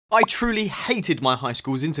I truly hated my high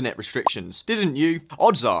school's internet restrictions, didn't you?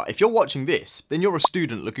 Odds are, if you're watching this, then you're a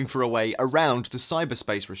student looking for a way around the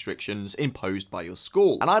cyberspace restrictions imposed by your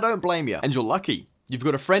school. And I don't blame you, and you're lucky. You've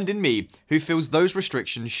got a friend in me who feels those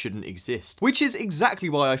restrictions shouldn't exist, which is exactly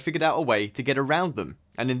why I figured out a way to get around them.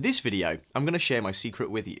 And in this video, I'm going to share my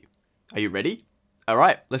secret with you. Are you ready?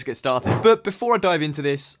 Alright, let's get started. But before I dive into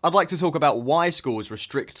this, I'd like to talk about why schools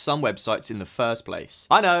restrict some websites in the first place.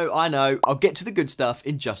 I know, I'll get to the good stuff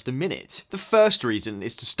in just a minute. The first reason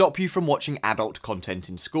is to stop you from watching adult content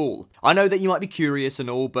in school. I know that you might be curious and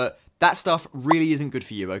all, but that stuff really isn't good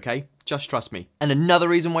for you, okay? Just trust me. And another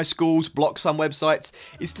reason why schools block some websites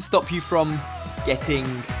is to stop you from getting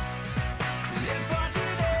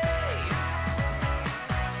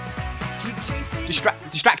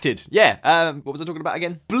distracted. Yeah, what was I talking about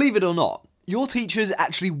again? Believe it or not, your teachers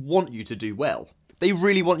actually want you to do well. They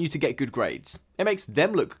really want you to get good grades. It makes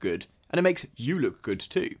them look good, and it makes you look good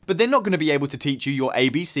too. But they're not going to be able to teach you your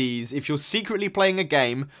ABCs if you're secretly playing a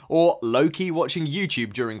game or low-key watching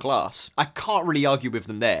YouTube during class. I can't really argue with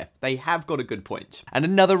them there. They have got a good point. And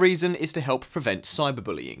another reason is to help prevent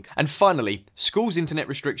cyberbullying. And finally, schools' internet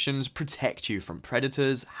restrictions protect you from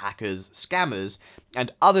predators, hackers, scammers,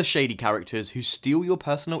 and other shady characters who steal your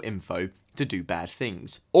personal info to do bad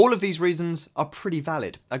things. All of these reasons are pretty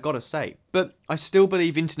valid, I gotta say. But I still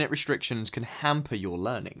believe internet restrictions can hamper your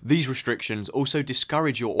learning. These restrictions also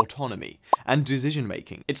discourage your autonomy and decision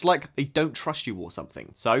making. It's like they don't trust you or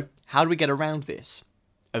something. So how do we get around this?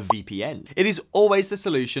 A VPN. It is always the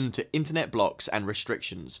solution to internet blocks and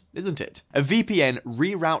restrictions, isn't it? A VPN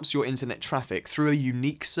reroutes your internet traffic through a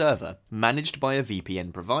unique server managed by a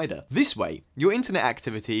VPN provider. This way, your internet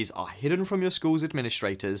activities are hidden from your school's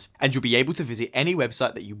administrators, and you'll be able to visit any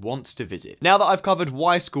website that you want to visit. Now that I've covered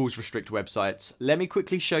why schools restrict websites, let me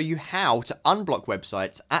quickly show you how to unblock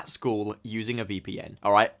websites at school using a VPN.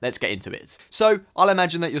 Alright, let's get into it. So, I'll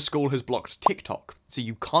imagine that your school has blocked TikTok, so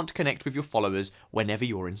you can't connect with your followers whenever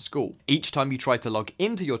you're in school. Each time you try to log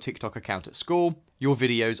into your TikTok account at school, your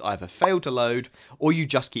videos either fail to load, or you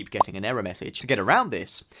just keep getting an error message. To get around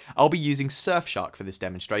this, I'll be using Surfshark for this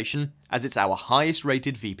demonstration, as it's our highest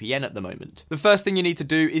rated VPN at the moment. The first thing you need to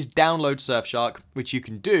do is download Surfshark, which you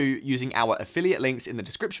can do using our affiliate links in the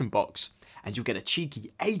description box, and you'll get a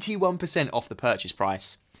cheeky 81% off the purchase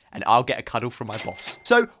price. And I'll get a cuddle from my boss.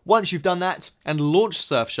 So once you've done that and launched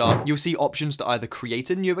Surfshark, you'll see options to either create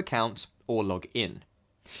a new account or log in.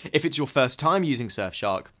 If it's your first time using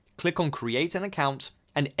Surfshark, click on create an account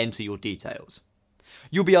and enter your details.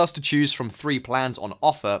 You'll be asked to choose from 3 plans on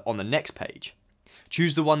offer on the next page.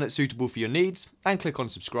 Choose the one that's suitable for your needs and click on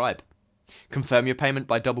subscribe. Confirm your payment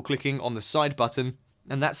by double clicking on the side button,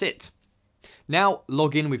 and that's it. Now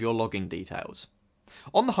log in with your login details.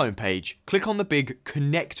 On the homepage, click on the big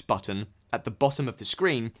Connect button at the bottom of the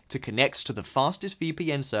screen to connect to the fastest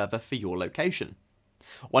VPN server for your location.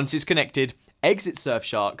 Once it's connected, exit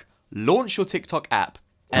Surfshark, launch your TikTok app,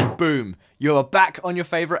 and boom, you are back on your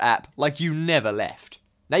favorite app like you never left.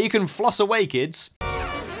 Now you can floss away, kids.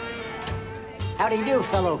 How do you do,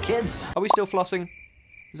 fellow kids? Are we still flossing?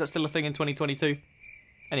 Is that still a thing in 2022?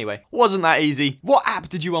 Anyway, wasn't that easy? What app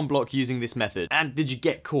did you unblock using this method? And did you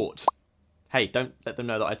get caught? Hey, don't let them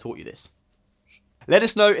know that I taught you this. Let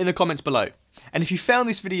us know in the comments below. And if you found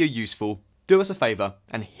this video useful, do us a favour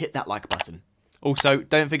and hit that like button. Also,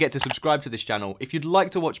 don't forget to subscribe to this channel if you'd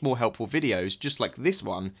like to watch more helpful videos just like this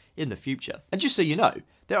one in the future. And just so you know,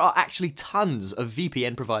 there are actually tons of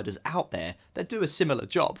VPN providers out there that do a similar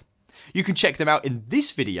job. You can check them out in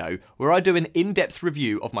this video where I do an in-depth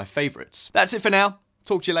review of my favourites. That's it for now.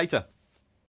 Talk to you later.